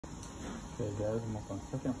Okay guys, I'm up on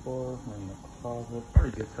the second floor. We're in the closet,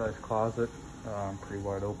 pretty good sized closet, pretty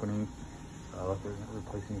wide opening. Like we're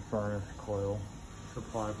replacing furnace, coil,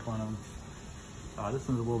 supply plenum. This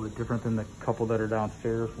one's a little bit different than the couple that are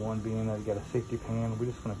downstairs. One being that you got a safety pan. We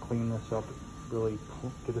just want to clean this up,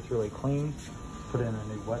 get this really clean. Put in a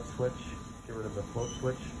new wet switch, get rid of the float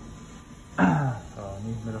switch.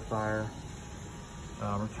 New humidifier.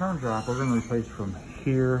 Return drop, we're going to replace from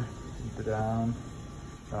here down.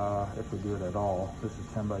 If we do it at all. This is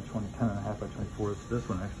 10 by 20, 10 and a half by 24. So this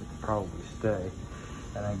one actually could probably stay.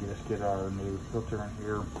 And then just get our new filter in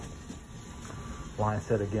here. Line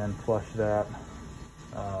set again, flush that.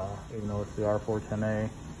 Even though it's the R410A.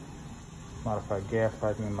 Modified gas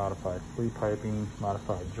piping, modified flea piping,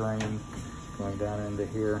 modified drain going down into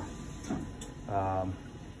here.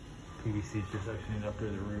 PVC is just sectioning up to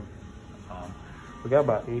the roof. We got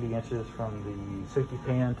about 80 inches from the safety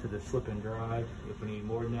pan to the slip and drive. If we need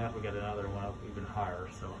more than that, we got another one up even higher.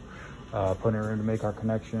 So plenty of room to make our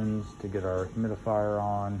connections, to get our humidifier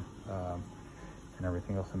on, and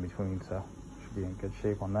everything else in between. So should be in good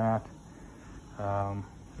shape on that. And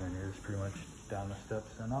then here's pretty much down the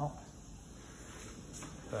steps and out.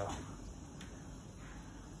 So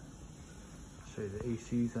show you the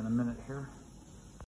ACs in a minute here.